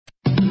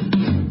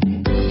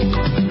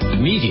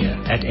Media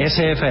at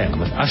SAFM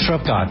with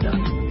Ashraf Garda.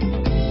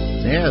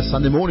 Yeah,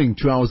 Sunday morning,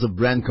 2 hours of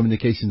brand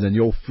communications and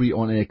your free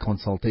on-air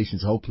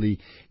consultations. Hopefully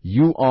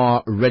you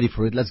are ready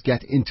for it. Let's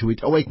get into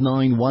it.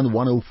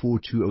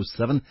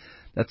 0891104207.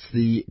 That's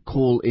the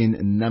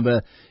call-in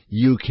number.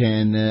 You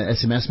can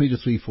SMS me to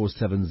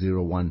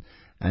 34701.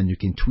 And you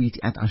can tweet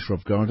at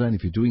Ashraf Garda, and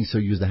if you're doing so,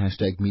 use the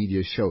hashtag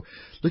Media Show.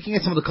 Looking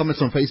at some of the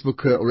comments on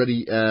Facebook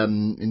already,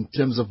 in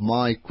terms of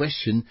my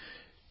question,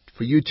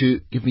 for you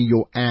to give me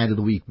your ad of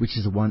the week, which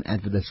is the one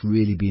advert that's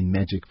really been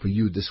magic for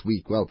you this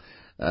week. Well,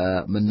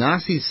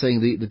 Manasi is saying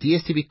the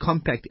DSTV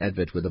Compact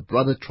advert where the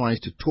brother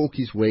tries to talk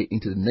his way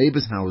into the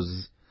neighbors'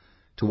 houses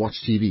to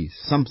watch TV.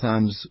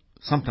 Sometimes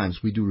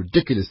we do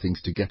ridiculous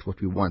things to get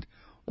what we want.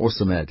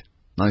 Awesome ad.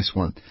 Nice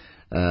one.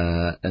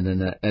 And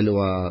then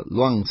Eloa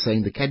Luang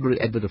saying the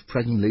Cadbury advert of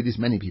pregnant ladies.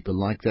 Many people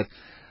like that.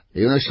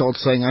 Leona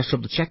Schultz saying,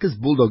 Ashraf, the Checkers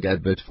Bulldog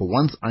advert. For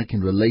once, I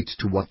can relate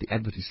to what the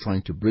advert is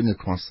trying to bring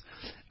across,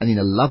 and in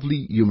a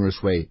lovely,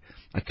 humorous way.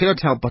 I cannot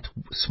help but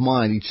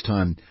smile each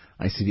time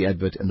I see the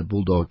advert, and the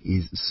Bulldog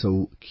is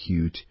so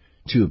cute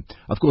too.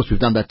 Of course, we've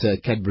done that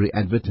Cadbury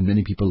advert, and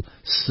many people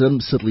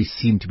certainly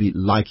seem to be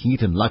liking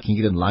it and liking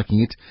it and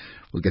liking it.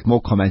 We'll get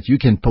more comments. You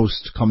can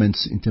post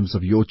comments in terms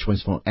of your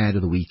choice for ad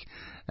of the week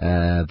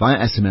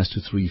via SMS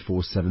to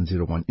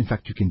 34701. In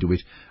fact, you can do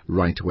it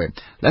right away.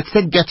 Let's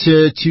then get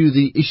to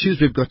the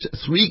issues. We've got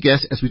three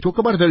guests as we talk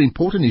about a very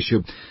important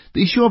issue,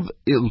 the issue of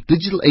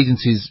digital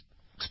agencies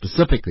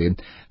specifically,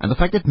 and the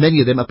fact that many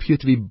of them appear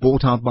to be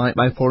bought out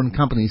by foreign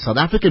companies. South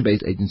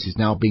African-based agencies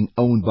now being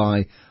owned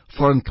by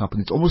foreign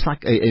companies, almost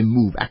like a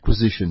move,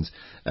 acquisitions.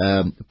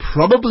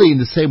 Probably in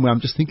the same way, I'm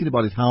just thinking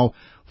about it, how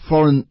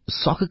foreign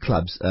soccer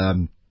clubs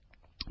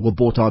were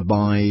bought out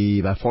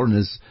by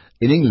foreigners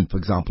in England, for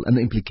example, and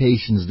the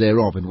implications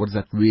thereof, and what does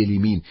that really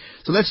mean.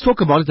 So let's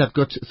talk about it. I've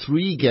got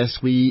three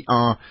guests. We'll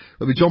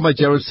be joined by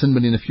Jared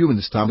Sinman in a few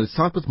minutes' time. Let's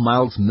start with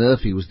Miles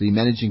Murphy, who's the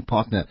managing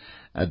partner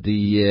at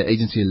the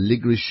agency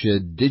Ligrish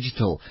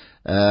Digital.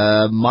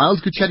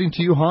 Miles, good chatting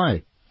to you.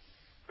 Hi.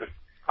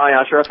 Hi,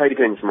 Ashraf. How are you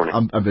doing this morning?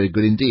 I'm very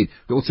good indeed.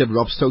 We also have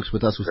Rob Stokes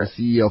with us, who's the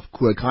CEO of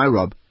Quirk. Hi,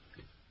 Rob.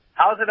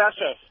 How's it,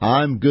 Ashraf?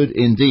 I'm good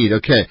indeed.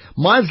 Okay.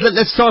 Miles,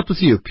 let's start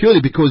with you, purely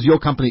because your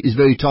company is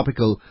very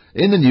topical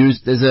in the news.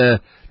 There's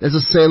a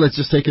sale that's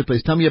just taken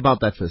place. Tell me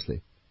about that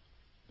firstly.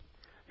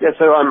 Yeah,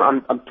 so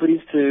I'm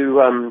pleased to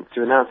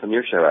announce on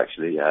your show,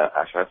 actually,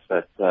 Ashraf,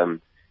 that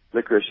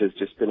Licorice has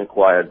just been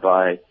acquired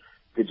by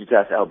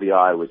Digitas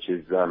LBI, which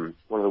is one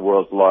of the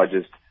world's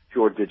largest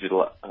pure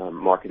digital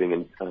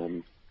marketing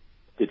and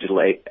digital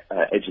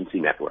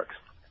agency networks.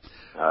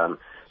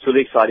 It's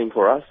really exciting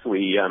for us.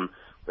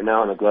 We're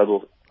now on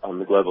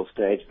the global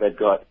stage. They've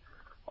got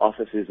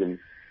offices in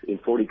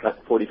 40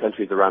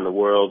 countries around the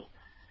world,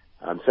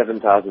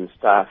 7,000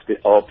 staff,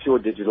 all pure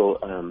digital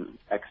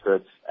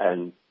experts,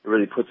 and it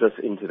really puts us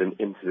into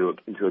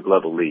a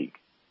global league.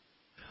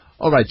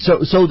 All right.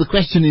 So the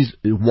question is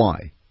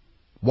why?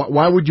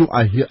 Why would you?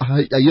 I hear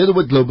the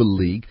word global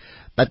league,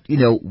 but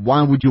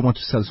why would you want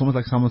to sell? It's almost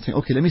like someone saying,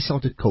 "Okay, let me sell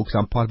to Coke. So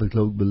I'm part of the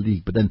global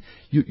league," but then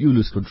you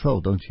lose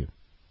control, don't you?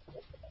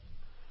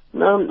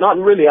 No, not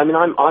really. I mean,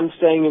 I'm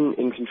staying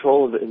in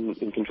control of the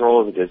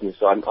business.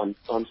 So I'm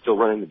still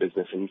running the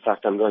business. In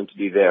fact, I'm going to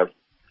be their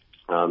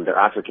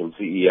African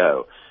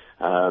CEO.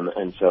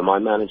 And so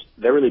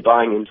they're really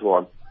buying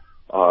into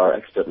our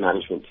expert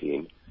management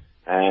team,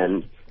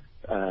 and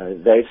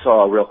they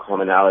saw a real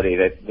commonality.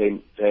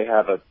 They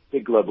have a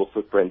big global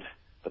footprint,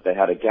 but they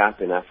had a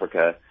gap in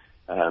Africa,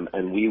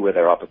 and we were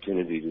their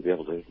opportunity to be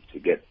able to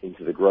get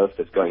into the growth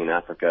that's going in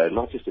Africa,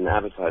 not just in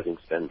advertising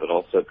spend, but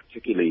also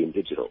particularly in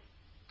digital.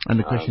 And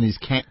the question is,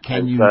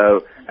 can you?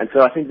 So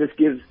I think this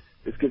gives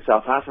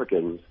South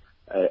Africans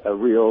a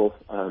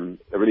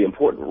really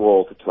important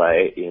role to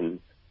play in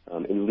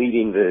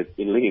leading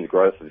the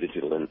growth of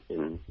digital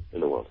in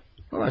the world.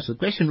 All right. So the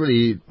question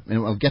really,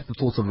 and I'll get the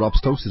thoughts of Rob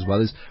Stokes as well,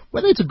 is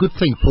whether it's a good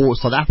thing for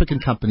South African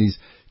companies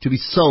to be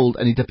sold,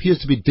 and it appears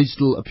to be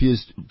digital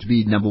appears to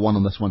be number one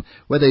on this one.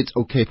 Whether it's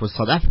okay for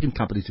South African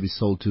companies to be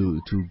sold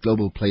to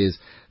global players,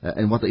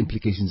 and what the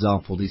implications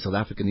are for the South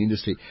African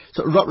industry.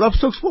 So Rob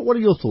Stokes, what are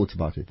your thoughts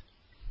about it?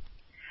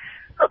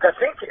 Look, I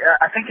think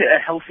a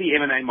healthy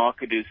M&A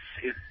market is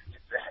a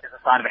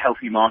sign of a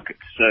healthy market.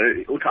 So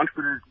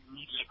entrepreneurs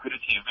need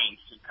liquidity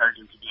events to encourage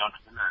them to be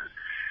entrepreneurs.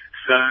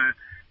 So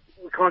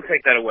we can't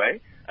take that away.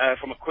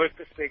 From a Quirk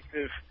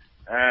perspective,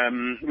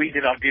 we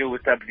did our deal with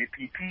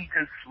WPP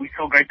because we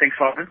saw great things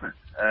for our business.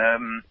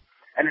 And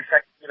in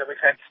fact,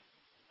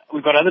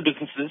 we've got other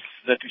businesses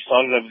that we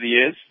started over the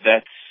years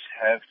that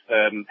have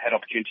had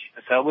opportunities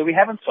to sell where we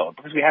haven't sold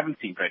because we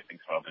haven't seen great things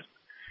for our business.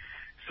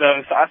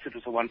 So for us, it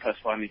was a 1 + 1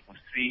 = 3. It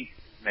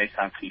may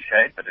sound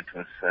cliche, but it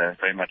was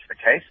very much the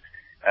case.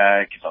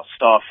 It gives our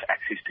staff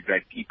access to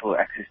great people,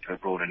 access to a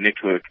broader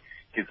network,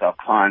 gives our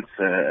clients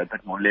a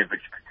bit more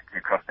leverage, particularly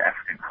across the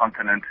African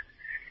continent.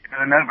 It was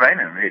a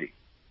no-brainer, really.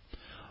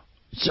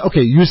 So,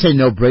 okay, you say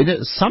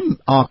no-brainer. Some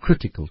are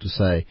critical to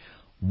say,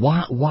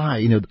 why?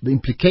 The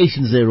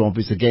implications thereof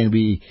is, again,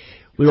 we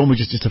we're almost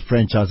just a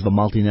franchise of a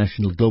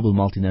multinational, global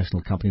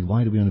multinational company.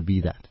 Why do we want to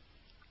be that?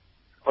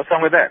 What's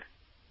wrong with that?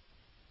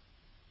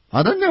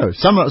 I don't know.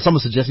 Some are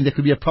suggesting there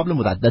could be a problem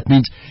with that. That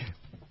means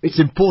it's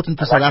important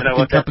for South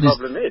African companies.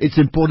 It's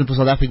important for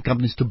South African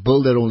companies to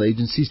build their own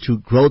agencies, to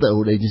grow their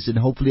own agencies, and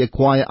hopefully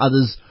acquire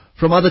others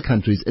from other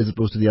countries, as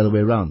opposed to the other way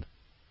around.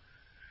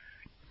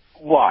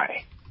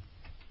 Why?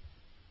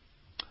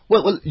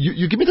 Well,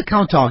 you give me the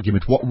counter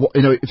argument. What,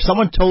 if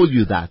someone told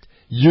you that,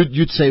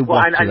 you'd say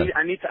what?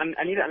 I need to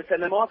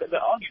understand the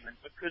argument,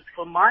 because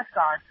from my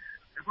side,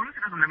 as long as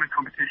it doesn't limit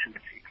competition,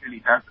 which it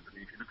clearly doesn't. I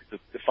mean, if you look at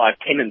the 5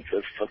 tenets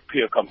of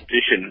pure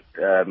competition,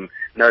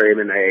 no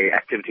M&A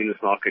activity in this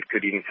market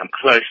could even come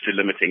close to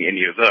limiting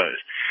any of those.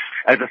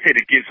 As I said,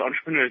 it gives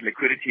entrepreneurs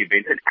liquidity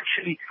events, and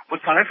actually, what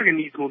South Africa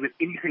needs more than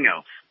anything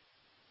else,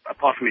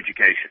 apart from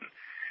education,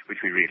 which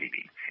we really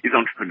need, is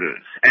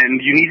entrepreneurs. And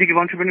you need to give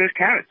entrepreneurs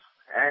carrots.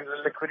 And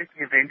the liquidity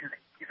event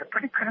is a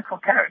pretty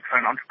critical carrot for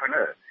an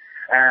entrepreneur.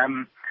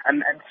 And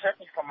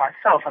certainly for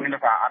myself, I mean,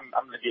 look, I'm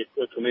going to be at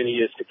work for many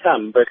years to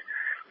come, but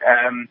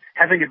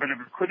having a bit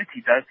of liquidity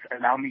does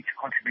allow me to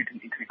contribute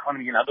into the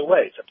economy in other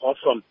ways.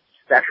 Apart from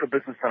the actual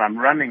business that I'm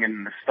running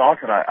and the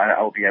start that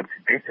I'll be able to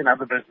invest in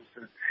other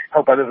businesses,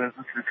 help other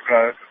businesses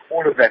grow,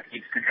 all of that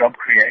leads to job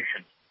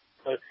creation.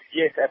 So,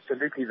 yes,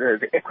 absolutely,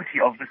 the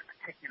equity of this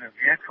particular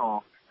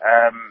vehicle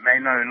may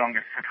no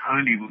longer sit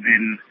wholly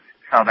within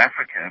South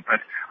Africa, but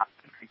I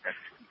don't think that's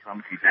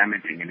economically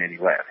damaging in any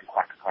way. I think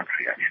quite the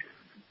contrary, actually.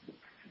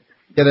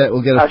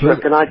 Ashraf,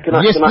 can I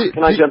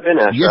jump in,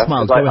 Ashraf? Yes,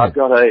 Miles, go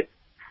ahead.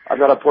 I've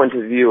got a point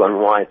of view on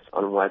why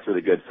it's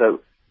really good. So,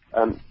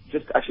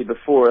 just actually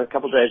a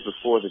couple of days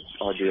before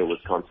our deal was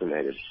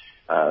consummated,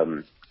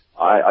 our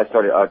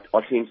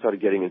team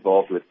started getting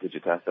involved with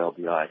Digitas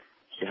LBI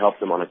to help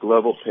them on a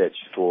global pitch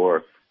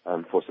for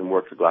some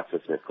work for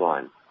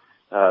GlaxoSmithKline.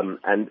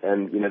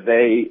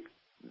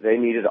 They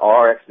needed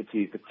our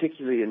expertise,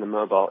 particularly in the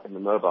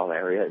mobile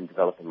area in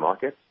developing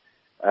markets.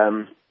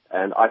 And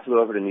I flew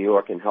over to New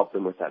York and helped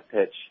them with that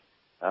pitch.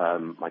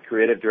 My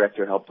creative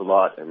director helped a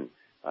lot, and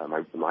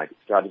my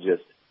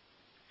strategist.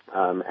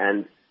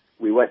 And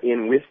we went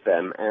in with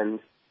them and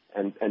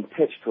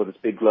pitched for this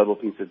big global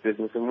piece of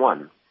business and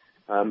won.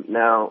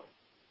 Now,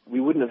 we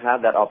wouldn't have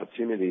had that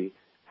opportunity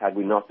had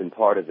we not been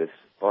part of this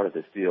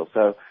deal.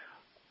 So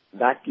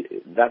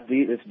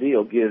this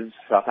deal gives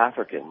South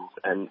Africans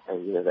and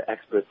the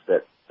experts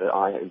that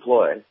I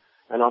employ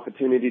an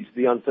opportunity to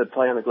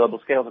play on a global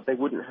scale that they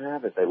wouldn't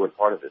have if they weren't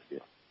part of this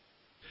deal.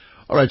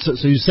 All right,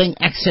 so you're saying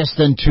access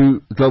then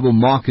to global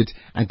market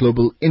and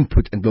global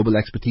input and global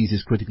expertise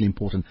is critically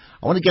important.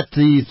 I want to get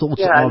the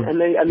thoughts of...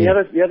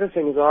 The other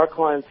thing is our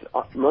clients,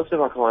 most of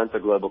our clients are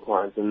global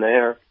clients, and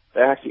they're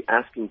actually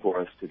asking for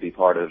us to be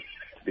part of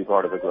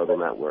a global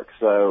network.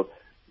 So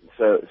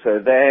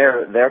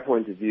their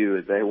point of view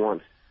is they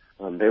want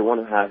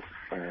to have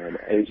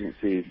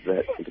agencies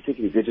that,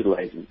 particularly digital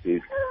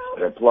agencies,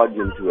 that are plugged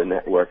into a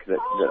network that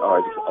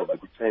are of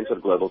the same sort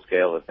of global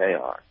scale that they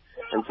are.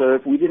 And so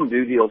if we didn't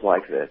do deals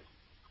like this,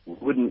 we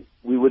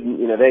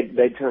wouldn't,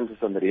 they'd turn to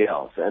somebody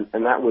else,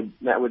 and that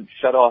would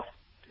shut off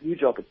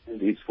huge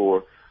opportunities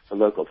for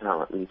local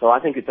talent. And so I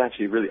think it's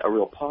actually really a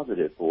real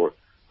positive for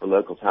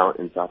local talent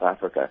in South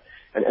Africa,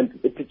 and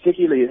it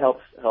particularly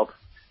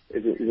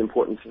is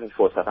important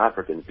for South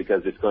Africans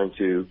because it's going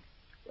to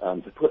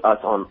put us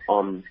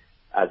on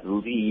as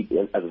lead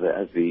as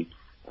the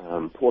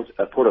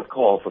port of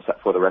call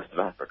for the rest of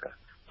Africa.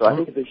 So I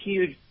think it's a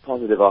huge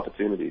positive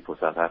opportunity for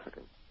South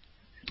Africans.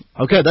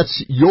 Okay,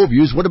 that's your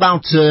views. What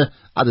about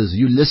others? Are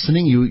you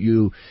listening?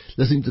 You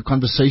listening to the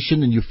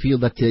conversation, and you feel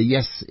that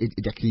yes,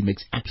 it actually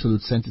makes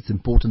absolute sense. It's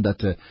important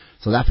that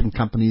South African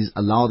companies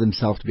allow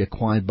themselves to be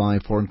acquired by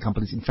foreign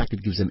companies. In fact,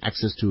 it gives them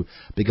access to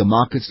bigger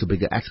markets, to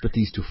bigger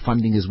expertise, to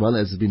funding as well,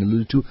 as has been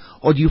alluded to.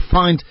 Or do you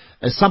find,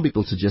 as some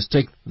people suggest,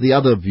 take the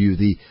other view,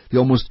 the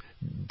almost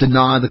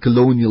deny the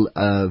colonial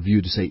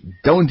view, to say,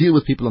 don't deal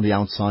with people on the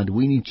outside.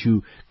 We need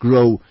to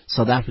grow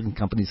South African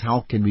companies.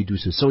 How can we do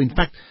so? So, in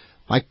fact,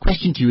 my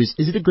question to you is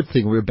it a good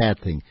thing or a bad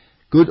thing?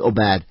 Good or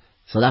bad?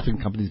 South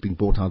African companies being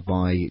bought out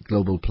by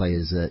global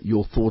players.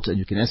 Your thoughts, and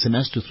you can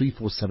SMS to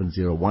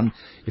 34701.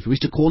 If you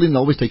wish to call in,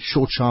 always take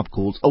short, sharp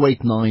calls,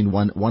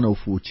 0891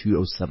 104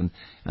 207.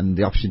 And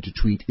the option to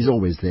tweet is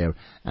always there.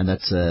 And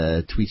that's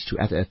tweets to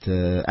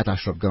at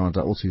Ashraf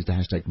Garda. Also use the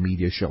hashtag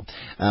media show.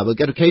 We'll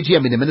get to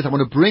KGM in a minute. I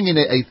want to bring in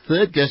a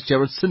third guest,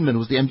 Jared Sinman,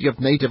 who's the MD of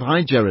Native.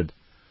 Hi, Jared.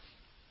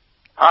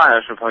 Hi,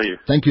 Ashraf. How are you?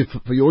 Thank you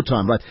for your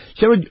time. Right,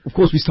 Jared. Of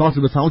course, we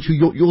started without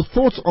you. Your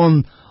thoughts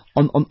on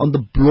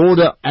the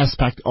broader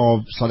aspect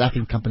of South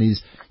African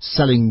companies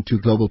selling to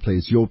global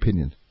players. Your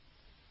opinion?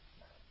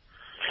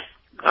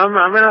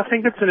 I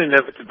think it's an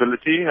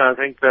inevitability. I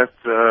think that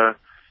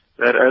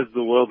as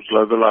the world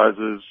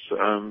globalizes,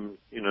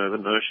 the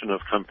notion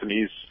of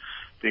companies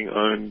being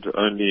owned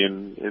only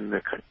in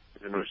the country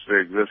in which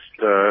they exist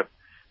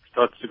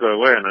starts to go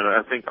away. And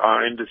I think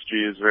our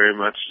industry is very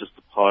much just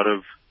a part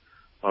of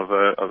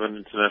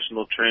an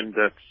international trend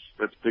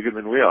that's bigger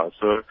than we are.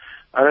 So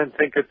I don't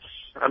think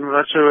I'm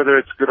not sure whether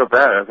it's good or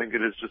bad. I think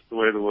it is just the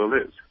way the world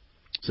is.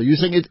 So you're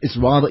saying it's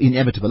rather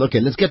inevitable. Okay,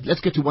 let's get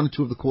to one or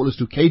two of the callers,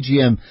 to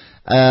KGM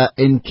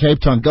in Cape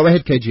Town. Go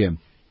ahead, KGM.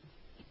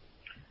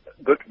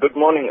 Good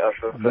morning,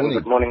 Ashraf. Morning.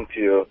 And good morning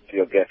to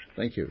your guest.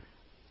 Thank you.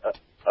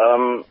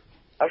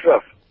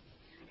 Ashraf,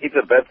 it's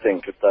a bad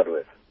thing to start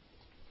with.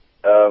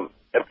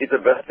 It's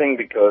a bad thing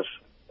because,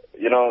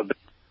 you know,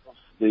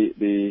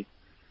 the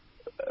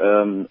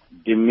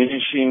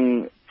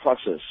diminishing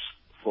process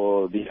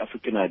for the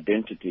African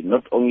identity,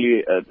 not only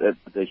at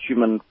the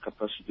human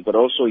capacity, but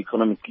also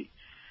economically.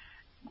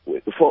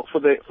 For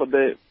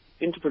the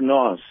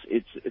entrepreneurs,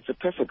 it's a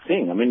perfect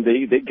thing. I mean,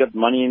 they get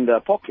money in their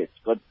pockets,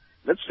 but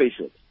let's face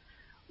it,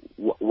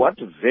 what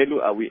value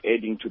are we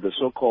adding to the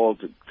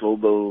so-called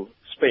global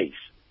space?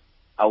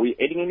 Are we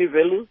adding any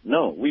value?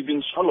 No, we've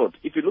been swallowed.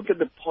 If you look at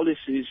the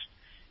policies,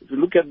 if you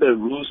look at the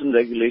rules and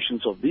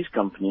regulations of these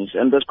companies,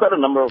 and there's quite a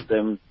number of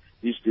them,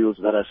 these deals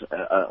that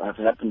have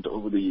happened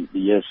over the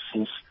years,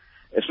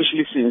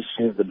 especially since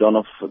the dawn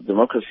of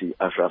democracy,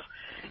 Ashraf.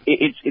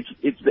 It's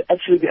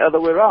actually the other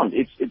way around.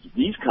 It's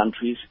these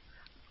countries,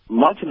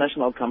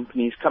 multinational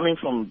companies coming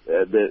from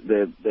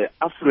the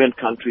affluent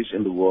countries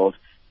in the world,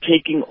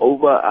 taking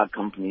over our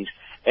companies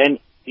and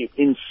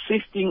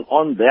insisting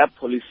on their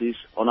policies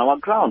on our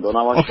ground, on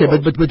our shores.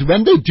 Okay, but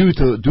when they do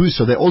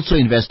so, they also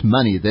invest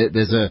money.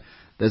 There's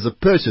a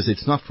purchase.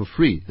 It's not for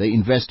free. They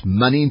invest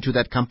money into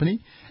that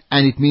company,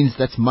 and it means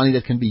that's money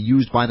that can be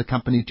used by the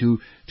company to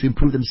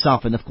improve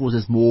themselves. And of course,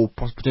 there's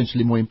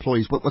potentially more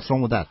employees. What's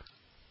wrong with that?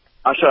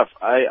 Ashraf,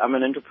 I'm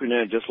an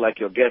entrepreneur just like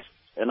your guest,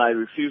 and I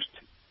refused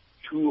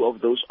 2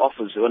 of those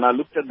offers. When I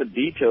looked at the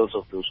details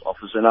of those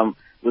offers, and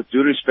with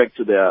due respect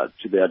to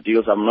their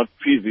deals, I'm not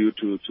privy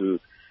to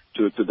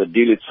the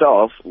deal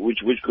itself, which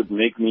could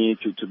make me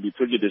to be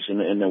prejudiced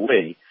in a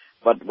way.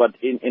 But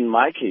in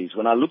my case,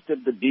 when I looked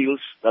at the deals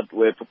that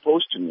were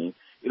proposed to me,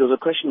 it was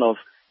a question of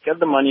get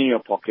the money in your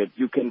pocket.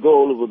 You can go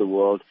all over the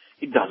world.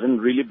 It doesn't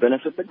really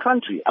benefit the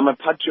country. I'm a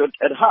patriot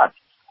at heart.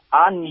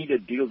 I need a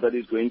deal that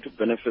is going to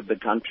benefit the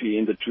country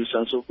in the true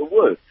sense of the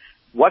word.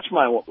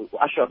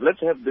 Ashraf, let's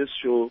have this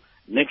show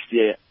next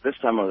year, this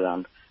time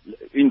around.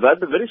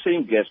 Invite the very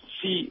same guests,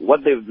 see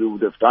what they've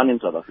done in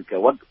South Africa,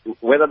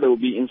 whether they will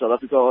be in South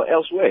Africa or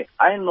elsewhere.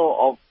 I know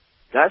of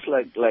guys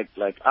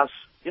like us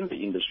in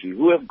the industry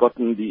who have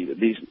gotten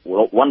these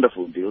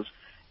wonderful deals,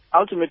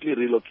 ultimately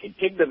relocate,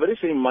 take the very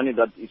same money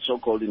that is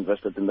so-called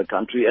invested in the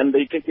country, and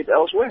they take it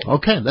elsewhere.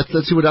 Okay, let's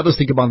see what others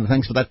think about it.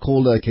 Thanks for that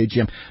call,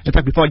 KGM. In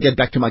fact, before I get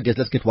back to my guest,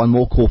 let's get one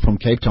more call from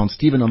Cape Town.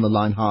 Stephen on the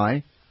line.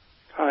 Hi.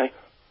 Hi.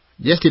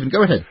 Yes, Stephen,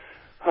 go ahead.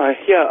 Hi.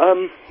 Yeah.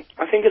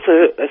 I think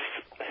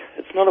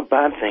it's not a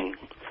bad thing,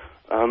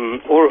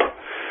 or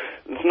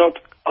it's not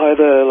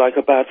either like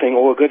a bad thing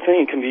or a good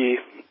thing.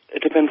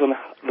 It depends on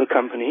the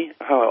company,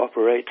 how it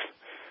operates,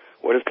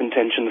 what its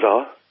contentions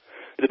are.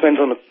 It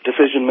depends on the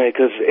decision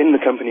makers in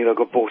the company that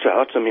got bought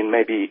out. I mean,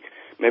 maybe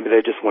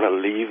they just want to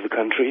leave the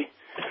country,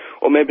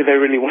 or maybe they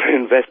really want to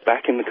invest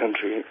back in the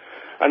country.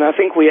 And I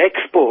think we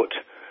export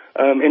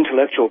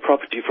intellectual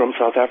property from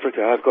South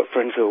Africa. I've got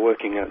friends who are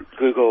working at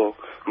Google,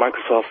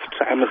 Microsoft,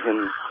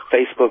 Amazon,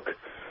 Facebook,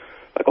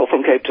 like all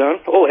from Cape Town,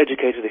 all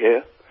educated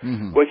here,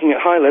 working at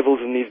high levels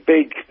in these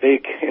big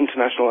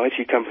international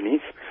IT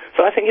companies.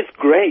 So I think it's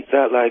great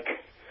that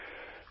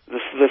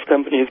this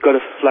company has got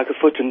a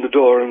foot in the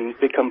door and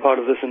become part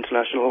of this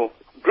international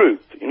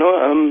group. You know,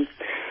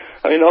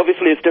 I mean,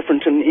 obviously it's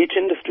different in each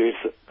industry.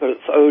 It's got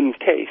its own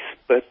case,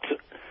 but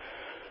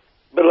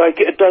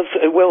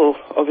it will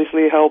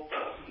obviously help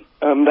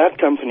that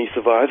company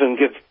survive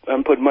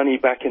and put money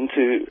back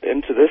into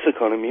this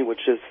economy,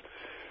 which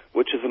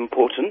is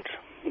important.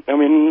 I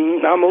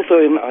mean, I'm also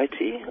in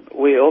IT.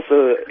 We're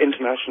also an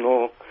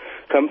international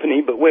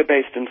company, but we're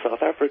based in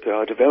South Africa.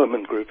 Our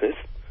development group is,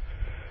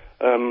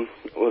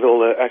 with all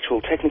the actual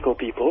technical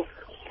people.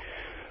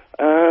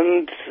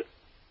 And,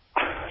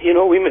 you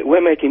know,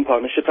 we're making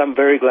partnerships. I'm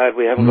very glad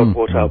we haven't got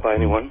bought out by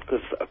anyone,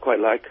 because I quite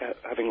like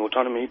having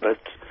autonomy, but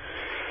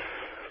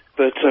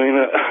I mean,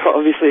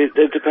 obviously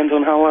it depends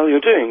on how well you're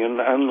doing and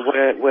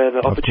where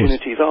the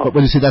opportunities are.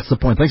 But you see, that's the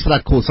point. Thanks for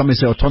that call. Somebody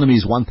say autonomy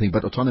is one thing,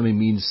 but autonomy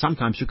means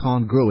sometimes you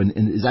can't grow. And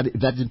if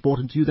that's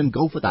important to you, then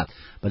go for that.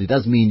 But it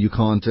does mean you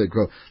can't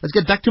grow. Let's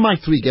get back to my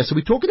 3 guests. So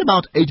we're talking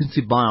about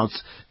agency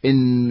buyouts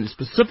in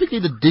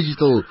specifically the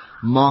digital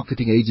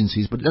marketing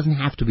agencies, but it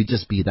doesn't have to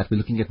just be that. We're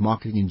looking at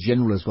marketing in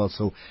general as well.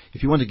 So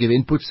if you want to give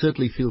input,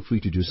 certainly feel free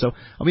to do so.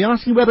 Are we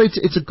asking whether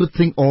it's a good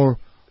thing or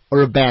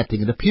a bad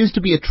thing? It appears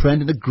to be a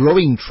trend, and a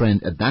growing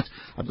trend at that.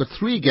 I've got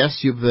 3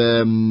 guests. You've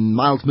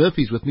Miles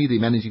Murphy's with me, the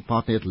managing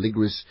partner at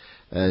Ligris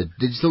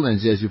Digital, and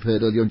as you've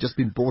heard earlier, just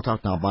been bought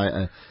out now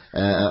by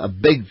a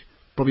big,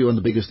 probably one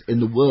of the biggest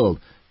in the world,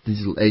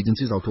 digital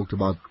agencies. I'll talk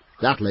about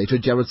that later.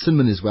 Jared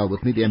Sinman is well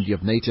with me, the MD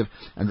of Native,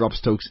 and Rob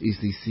Stokes is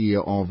the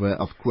CEO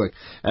of Quirk.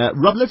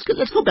 Rob, let's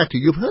go back to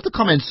you. You've heard the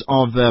comments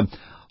of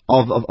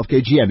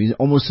KGM. He's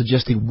almost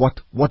suggesting what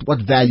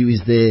value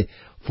is there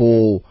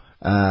for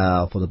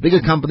for the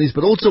bigger companies,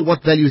 but also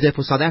what value is there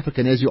for South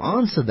Africa? And as you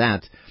answer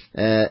that,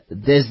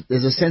 there's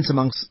a sense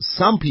amongst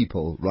some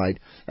people, right?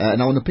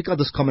 And I want to pick out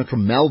this comment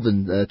from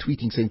Melvin,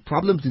 tweeting, saying,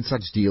 problems in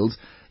such deals,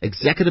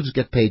 executives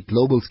get paid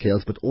global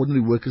scales, but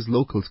ordinary workers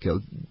local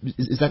scale.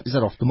 Is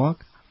that off the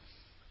mark?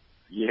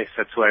 Yes,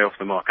 that's way off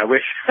the mark. I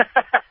wish.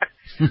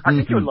 I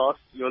think your last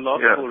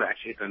call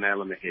actually hit the nail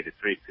on the head. It's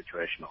very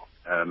situational.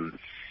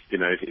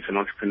 If an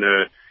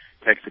entrepreneur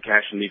takes the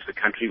cash and leaves the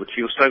country, which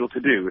he'll struggle to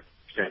do with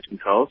exchange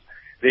controls,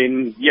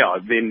 then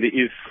there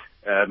is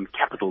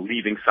capital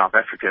leaving South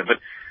Africa. But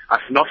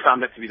I've not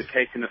found that to be the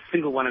case in a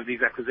single one of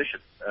these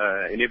acquisitions.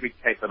 In every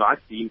case that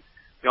I've seen,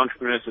 the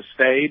entrepreneurs have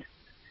stayed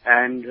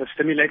and have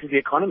stimulated the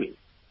economy.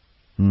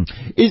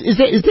 Is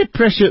there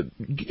pressure?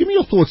 Give me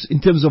your thoughts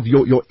in terms of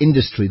your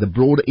industry, the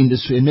broader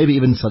industry, and maybe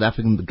even South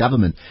African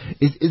government.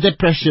 Is there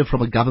pressure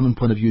from a government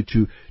point of view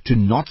to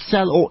not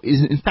sell, or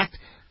is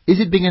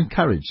it being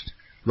encouraged?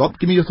 Rob,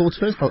 give me your thoughts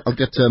first. I'll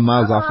get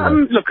Miles after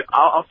that. Look,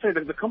 I'll say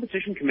that the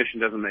Competition Commission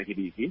doesn't make it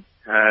easy.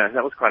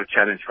 That was quite a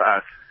challenge for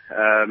us.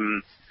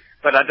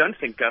 But I don't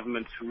think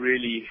government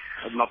really,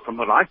 not from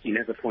what I've seen,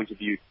 has a point of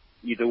view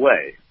either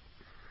way.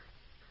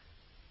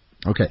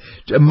 Okay.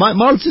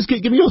 Miles, just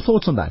give me your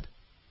thoughts on that.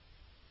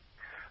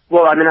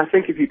 Well, I mean, I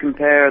think if you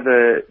compare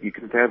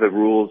the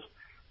rules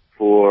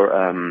for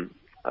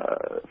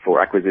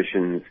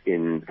acquisitions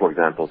in, for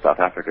example, South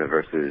Africa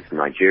versus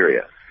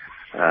Nigeria.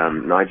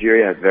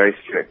 Nigeria has very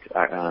strict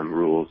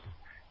rules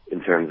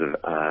in terms of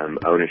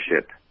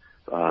ownership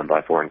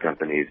by foreign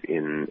companies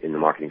in the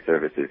marketing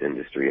services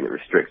industry, and it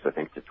restricts, I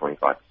think, to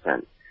 25%.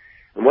 And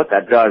what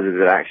that does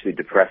is it actually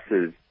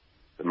depresses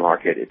the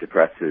market. It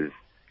depresses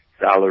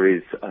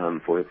salaries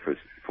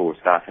for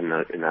staff in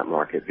that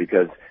market,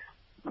 because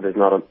there's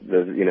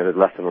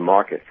less of a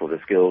market for the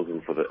skills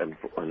and for the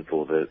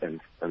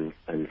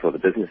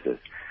businesses.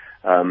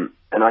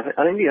 And I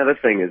think the other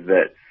thing is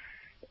that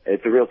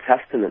it's a real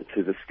testament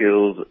to the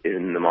skills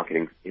in the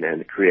marketing, in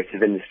the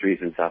creative industries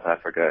in South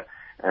Africa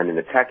and in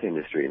the tech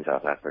industry in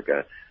South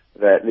Africa,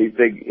 that these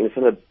big,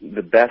 some of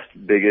the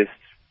biggest,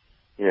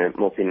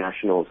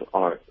 multinationals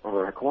are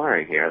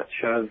acquiring here. That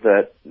shows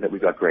that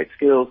we've got great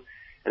skills,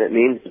 and it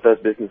means that those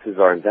businesses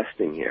are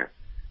investing here.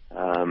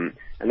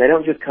 And they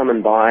don't just come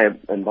and buy a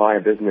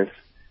business,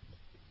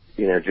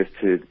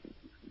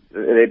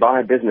 they buy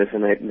a business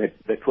and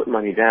they put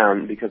money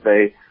down because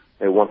they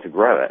want to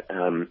grow it.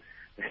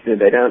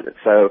 They don't,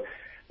 so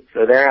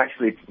they're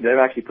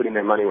actually putting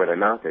their money where their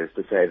mouth is,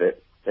 to say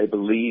that they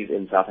believe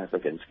in South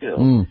African skills.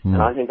 Mm-hmm.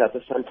 And I think that's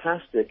a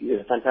fantastic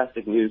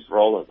news for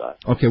all of us.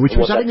 Okay,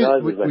 as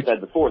I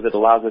said before, is it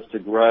allows us to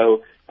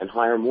grow and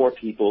hire more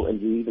people and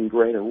do even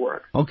greater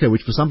work. Okay,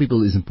 which for some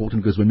people is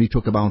important, because when we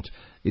talk about,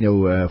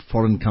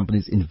 foreign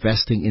companies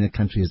investing in a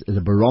country as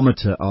a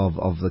barometer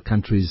of the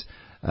country's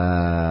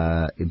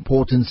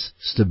importance,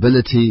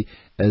 stability,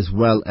 as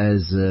well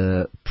as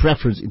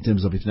preference in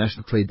terms of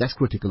international trade, that's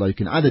critical. Now, you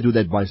can either do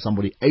that by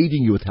somebody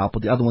aiding you with help,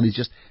 but the other one is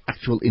just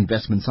actual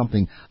investment,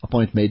 something, a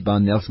point made by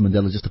Nelson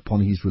Mandela just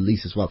upon his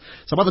release as well.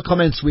 Some other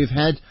comments we've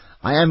had: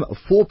 I am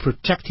for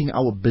protecting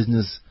our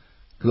business.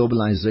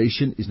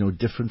 Globalization is no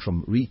different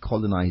from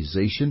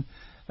recolonization,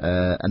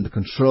 and the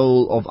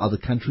control of other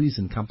countries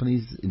and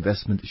companies.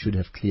 Investment should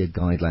have clear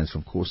guidelines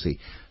from Corsi.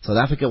 South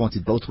Africa wants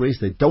it both ways.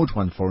 They don't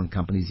want foreign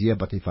companies here,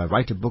 but if I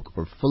write a book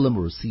or a film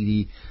or a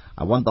CD,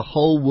 I want the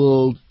whole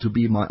world to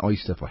be my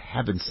oyster. For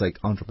heaven's sake,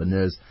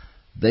 entrepreneurs,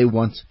 they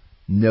want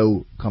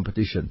no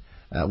competition.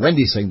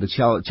 Wendy's saying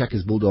the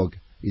Checkers Bulldog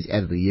is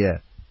out of the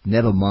year.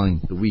 Never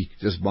mind the week,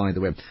 just by the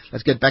way.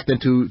 Let's get back then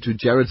to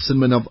Jared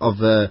Sinman of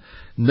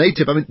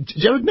Native. I mean,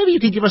 Jared, maybe you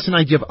can give us an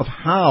idea of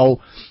how,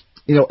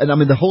 and I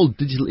mean the whole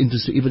digital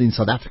industry, even in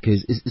South Africa,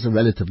 is a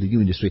relatively new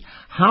industry.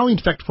 How, in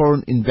fact,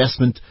 foreign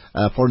investment,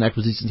 foreign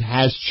acquisitions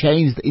has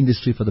changed the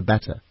industry for the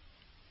better?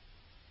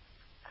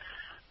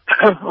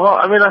 Well,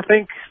 I mean, I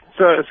think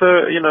so.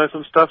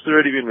 Some stuff's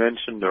already been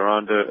mentioned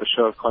around a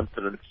show of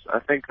confidence. I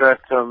think that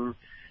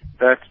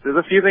there's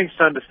a few things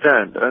to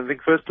understand. I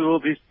think, first of all,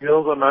 these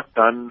deals are not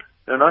done.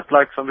 They're not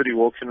like somebody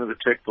walks in with a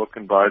checkbook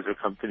and buys your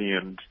company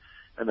and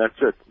that's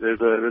it.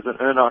 There's an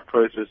earn-out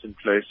process in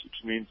place,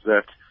 which means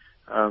that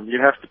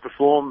you have to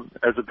perform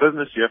as a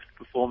business. You have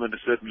to perform at a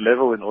certain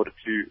level in order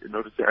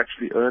to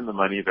actually earn the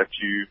money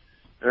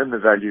earn the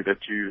value that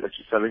you're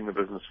selling the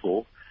business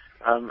for.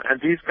 And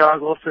these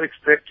guys also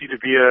expect you to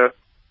be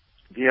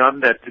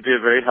beyond that, to be a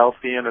very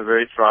healthy and a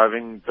very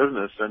thriving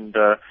business. And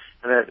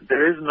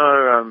there's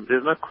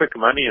no quick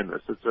money in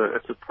this.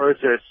 It's a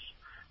process,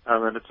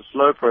 and it's a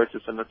slow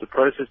process, and it's a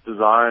process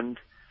designed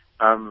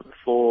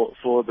for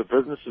the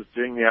businesses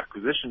doing the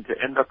acquisition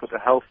to end up with a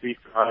healthy,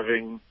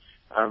 thriving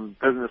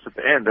business at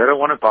the end. They don't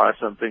want to buy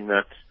something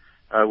that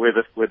where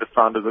the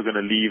founders are going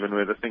to leave and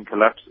where the thing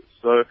collapses.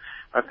 So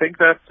I think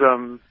that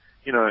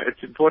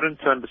it's important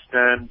to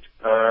understand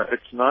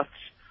it's not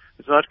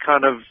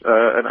kind of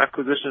an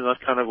acquisition is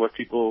not kind of what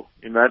people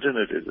imagine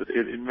it is.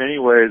 In many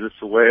ways,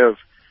 it's a way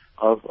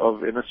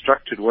of in a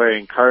structured way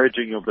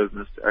encouraging your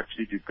business to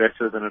actually do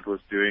better than it was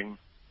doing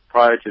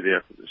prior to the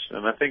acquisition.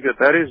 And I think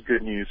that is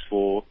good news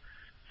for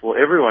for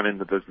everyone in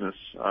the business,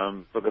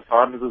 for the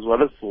founders as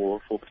well as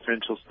for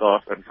potential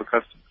staff and for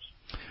customers.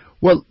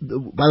 Well,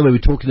 by the way, we're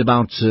talking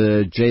about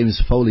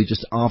James Foley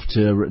just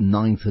after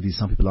 9:30.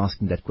 Some people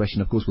asking that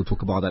question. Of course, we'll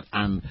talk about that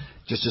and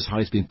just how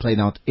it's been played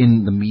out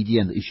in the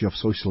media and the issue of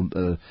social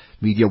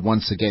media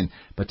once again.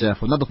 But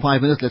for another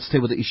 5 minutes, let's stay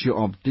with the issue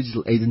of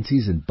digital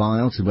agencies and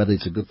buyouts and whether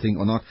it's a good thing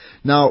or not.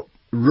 Now,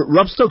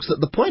 Rob Stokes,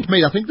 the point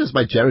made, I think this was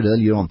by Jared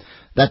earlier on,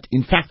 that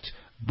in fact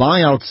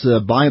buyouts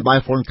by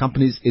foreign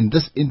companies in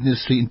this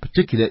industry in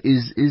particular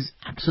is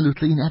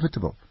absolutely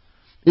inevitable.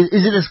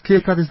 Is it as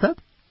clear-cut as that?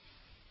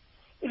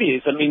 It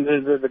is. I mean,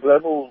 the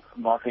global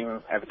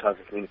marketing,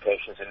 advertising,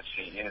 communications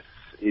industry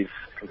is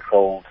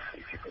controlled,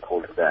 if you can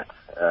call it that.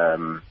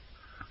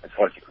 As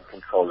far as you can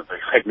control a very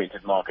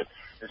fragmented market,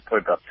 there's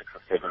probably about 6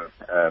 or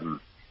 7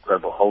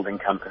 global holding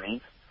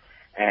companies.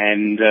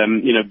 And,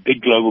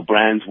 big global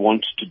brands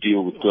want to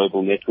deal with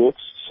global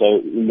networks.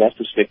 So in that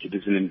perspective,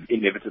 there's an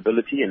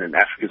inevitability. And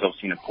Africa is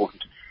obviously an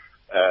important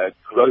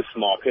growth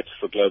market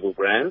for global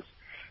brands.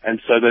 And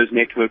so those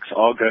networks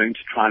are going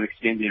to try and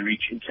extend their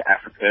reach into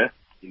Africa,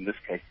 in this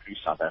case through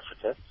South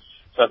Africa.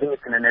 So I think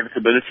it's an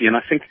inevitability. And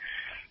I think,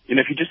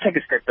 if you just take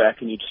a step back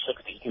and you just look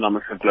at the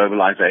economics of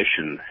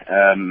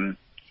globalization,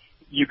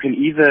 you can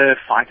either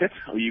fight it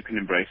or you can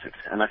embrace it.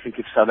 And I think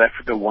if South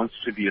Africa wants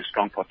to be a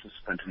strong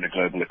participant in the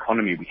global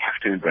economy, we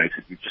have to embrace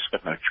it. We've just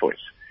got no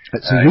choice.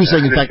 So you're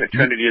saying, in fact,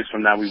 200 years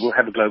from now, we will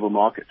have a global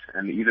market,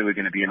 and either we're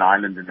going to be an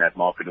island in that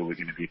market or we're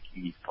going to be a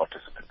key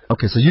participant.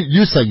 Okay, so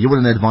you say you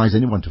wouldn't advise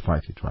anyone to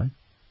fight it, right?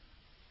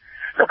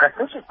 Look, I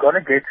think you've got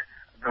to get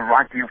the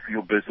right deal for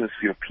your business,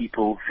 for your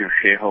people, for your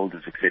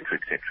shareholders, et cetera,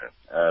 et cetera.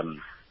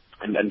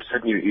 And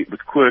certainly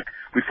with Quirk,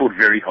 we fought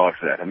very hard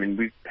for that. I mean,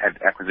 we've had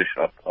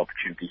acquisition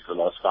opportunities for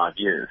the last 5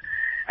 years,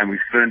 and we've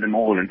burned them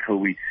all until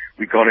we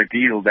got a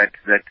deal that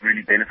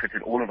really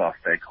benefited all of our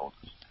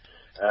stakeholders.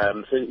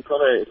 So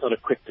it's not a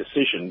quick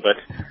decision, but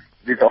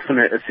there's often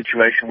a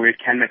situation where it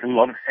can make a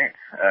lot of sense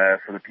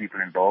for the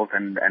people involved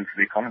and for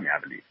the economy,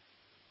 I believe.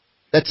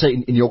 Let's say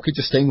in your case,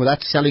 just staying with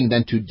that, selling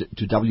then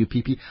to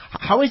WPP.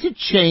 How has it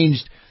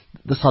changed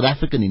the South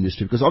African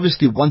industry? Because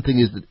obviously one thing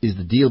is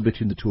the deal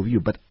between the two of you,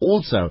 but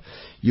also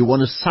you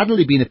want to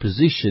suddenly be in a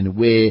position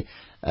where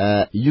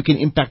you can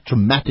impact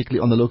dramatically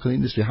on the local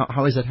industry.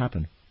 How has that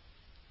happened?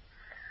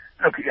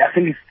 Look, I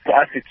think for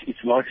us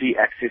it's largely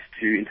access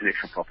to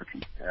intellectual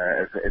property.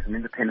 As an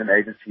independent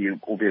agency,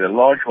 albeit a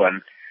large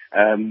one,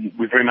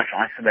 we're very much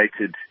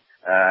isolated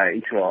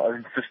into our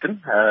own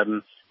system,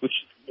 which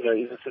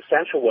is a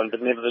substantial one,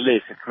 but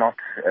nevertheless it's not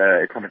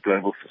a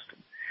global system.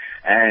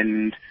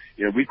 And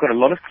we've got a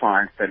lot of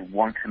clients that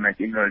want to make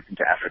inroads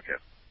into Africa.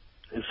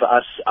 And for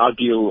us, our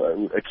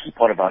deal, a key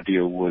part of our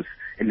deal was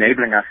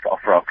enabling us to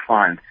offer our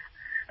clients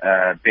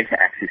better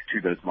access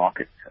to those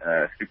markets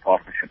through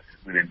partnerships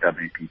within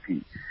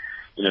WPP.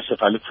 So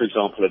if I look, for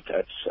example,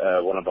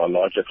 at one of our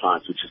larger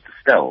clients, which is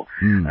Distel,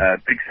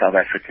 big South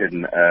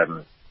African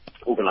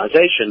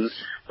organization,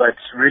 but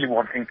really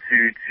wanting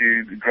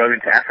to grow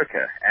into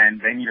Africa, and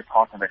they need a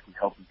partner that can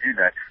help them do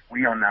that.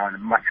 We are now in a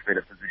much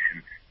better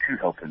position to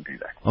help them do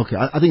that. Okay,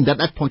 I think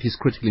that point is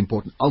critically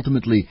important.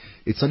 Ultimately,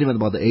 it's not even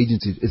about the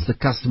agencies, it's the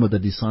customer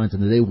that decides,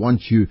 and they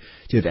want you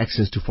to have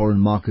access to foreign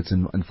markets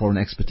and foreign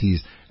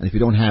expertise. And if you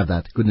don't have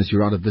that, goodness,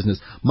 you're out of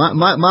business.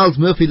 Miles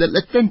Murphy,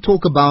 let's then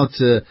talk about,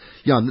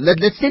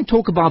 let's then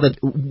talk about that.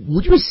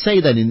 Would you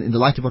say then, in the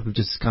light of what we've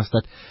just discussed,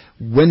 that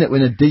when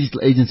a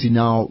digital agency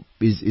now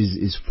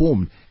is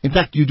formed, in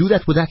fact, you do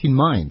that with that in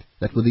mind,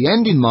 that with the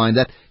end in mind,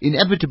 that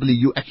inevitably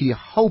you're actually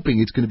hoping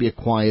it's going to be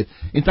acquired.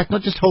 In fact,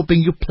 not just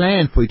hoping, you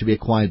plan for it to be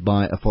acquired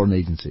by a foreign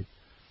agency.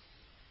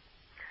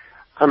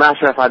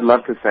 Ashraf, I'd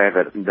love to say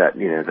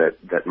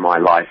that my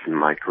life and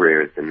my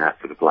career has been that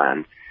sort of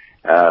plan.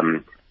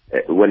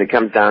 When it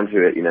comes down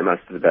to it,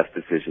 most of the best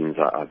decisions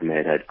I've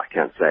made, I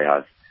can't say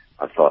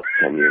I've thought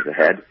 10 years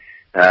ahead.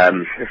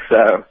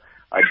 So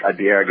I'd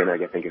be arrogant,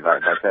 I think, if I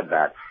said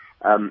that.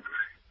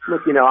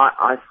 Look,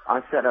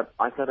 I set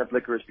up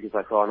Licorice because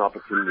I saw an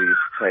opportunity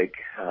to take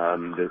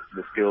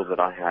the skills that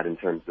I had in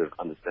terms of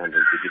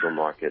understanding digital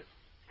markets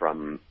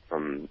from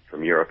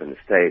Europe and the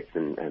States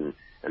and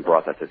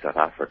brought that to South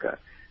Africa.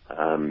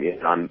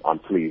 I'm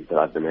pleased that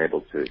I've been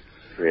able to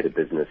create a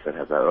business that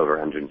has over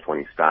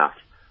 120 staff,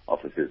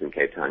 offices in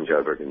Cape Town,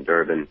 Joburg, and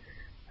Durban,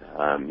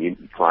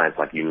 clients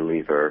like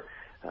Unilever,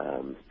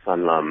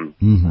 Sanlam,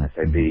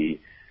 SAB.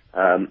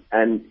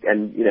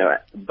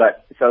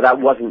 But so that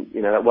wasn't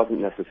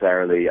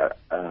necessarily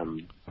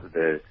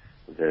the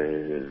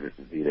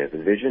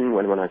vision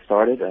when I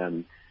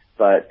started.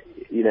 But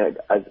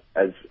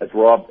as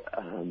Rob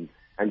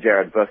and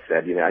Jared both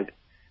said,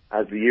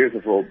 as the years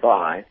have rolled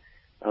by,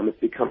 it's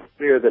become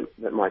clear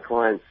that my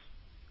clients,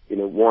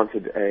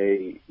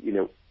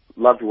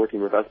 loved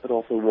working with us, but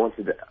also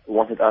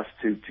wanted us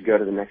to go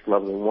to the next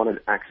level and wanted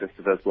access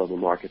to those global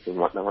markets and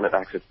wanted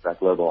access to that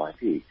global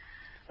IP.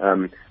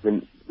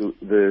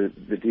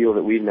 The deal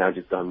that we've now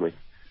just done with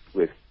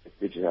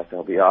Digitas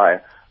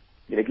LBI,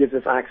 gives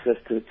us access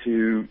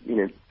to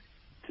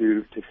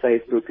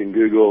Facebook and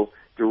Google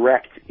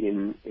direct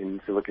in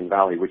Silicon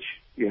Valley, which,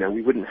 you know,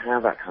 we wouldn't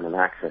have that kind of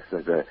access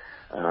as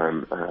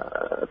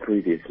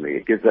previously.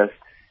 It gives us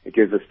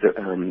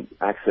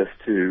access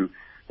to,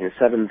 you know,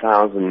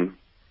 7,000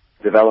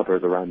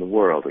 developers around the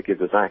world. It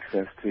gives us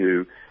access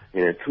to,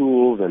 you know,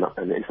 tools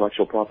and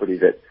intellectual property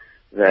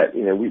that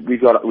you know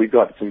we've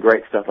got some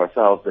great stuff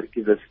ourselves, but it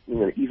gives us, you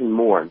know, even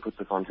more and puts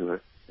us onto an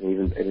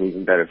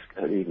even better.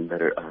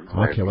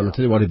 Okay, well, I'll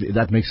tell you what, if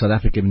that makes South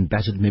Africa even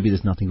better, maybe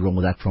there's nothing wrong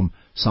with that from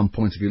some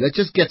point of view. Let's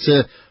just get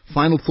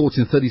final thoughts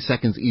in 30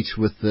 seconds each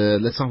with,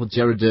 let's start with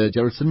Jared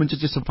Sinman.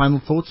 Just some final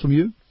thoughts from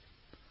you.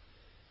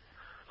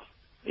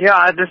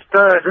 Yeah, just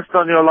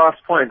on your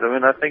last point, I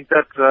mean, I think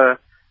that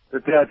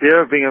the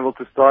idea of being able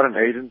to start an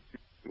agency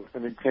with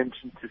an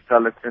intention to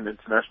sell it to an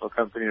international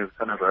company is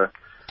kind of a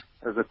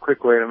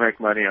quick way to make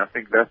money. I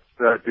think that's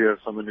the idea of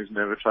someone who's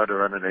never tried to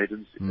run an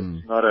agency.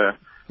 It's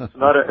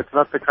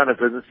not the kind of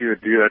business you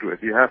would do that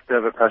with. You have to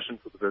have a passion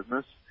for the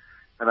business,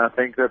 and I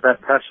think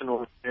that passion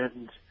will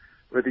end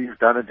whether you've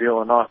done a deal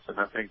or not. And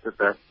I think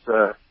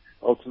that's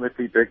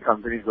ultimately big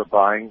companies are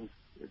buying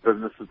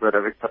businesses that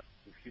have exciting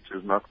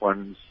futures, not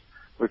ones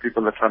where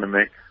people are trying to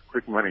make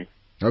quick money.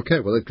 Okay,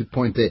 well, a good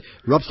point there.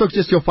 Rob Stokes,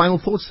 just your final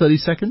thoughts, 30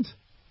 seconds.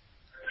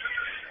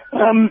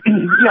 I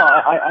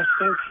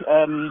think.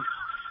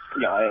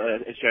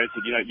 As Jared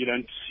said,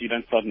 you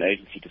don't start an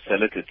agency to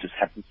sell it. It just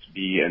happens to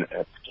be a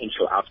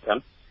potential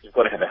outcome. You've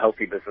got to have a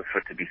healthy business for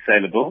it to be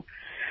saleable.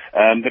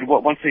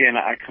 But once again,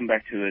 I come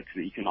back to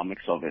the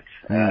economics of it.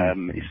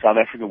 If South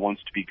Africa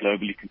wants to be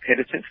globally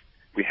competitive,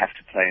 we have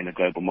to play in a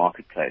global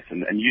marketplace.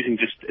 And using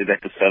just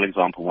that Distell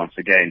example once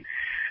again,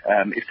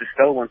 if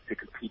Distell wants to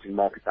compete in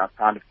markets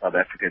outside of South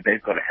Africa,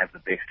 they've got to have the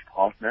best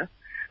partner.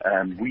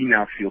 We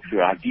now feel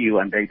through our deal,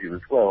 and they do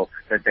as well,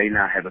 that they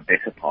now have a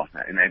better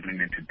partner, enabling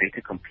them to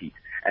better compete.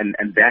 And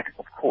that,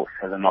 of course,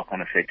 has a knock-on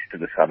effect to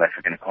the South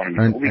African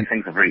economy. All these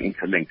things are very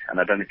interlinked, and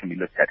I don't think it can be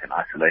looked at in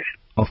isolation.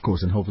 Of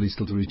course, and hopefully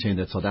still to retain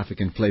that South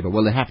African flavor.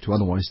 Well, they have to,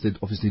 otherwise they'd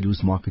obviously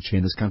lose market share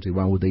in this country.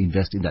 Why would they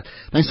invest in that?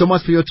 Thanks so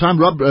much for your time,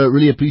 Rob.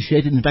 Really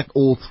appreciate it. In fact,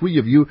 all three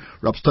of you,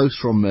 Rob Stokes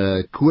from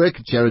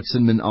Quirk, Jared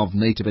Sinman of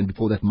Native, and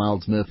before that,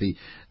 Miles Murphy,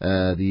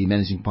 the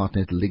managing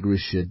partner at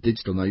Ligorish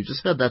Digital. Now, you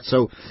just heard that.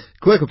 So,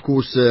 Quirk, of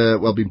course,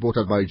 being bought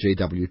out by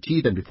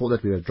JWT. Then before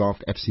that, we had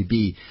Draft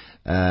FCB,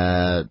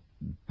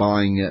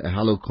 buying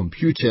Hello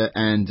Computer,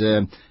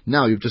 and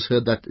now you've just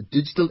heard that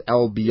Digital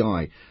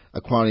LBI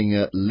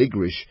acquiring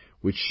Ligorish,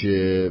 which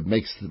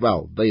makes,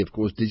 they, of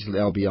course, Digital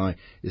LBI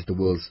is the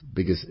world's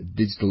biggest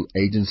digital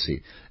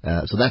agency.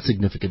 So that's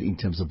significant in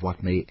terms of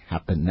what may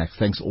happen next.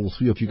 Thanks all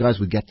three of you guys.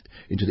 We'll get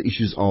into the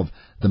issues of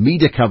the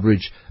media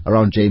coverage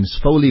around James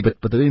Foley, but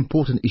the very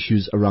important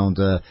issues around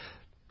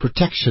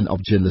protection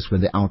of journalists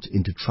when they're out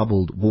into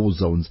troubled war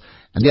zones,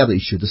 and the other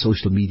issue, the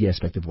social media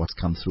aspect of what's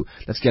come through.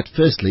 Let's get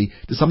firstly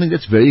to something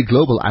that's very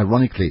global,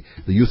 ironically,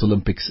 the Youth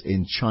Olympics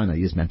in China.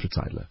 Here's Manfred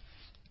Seidler.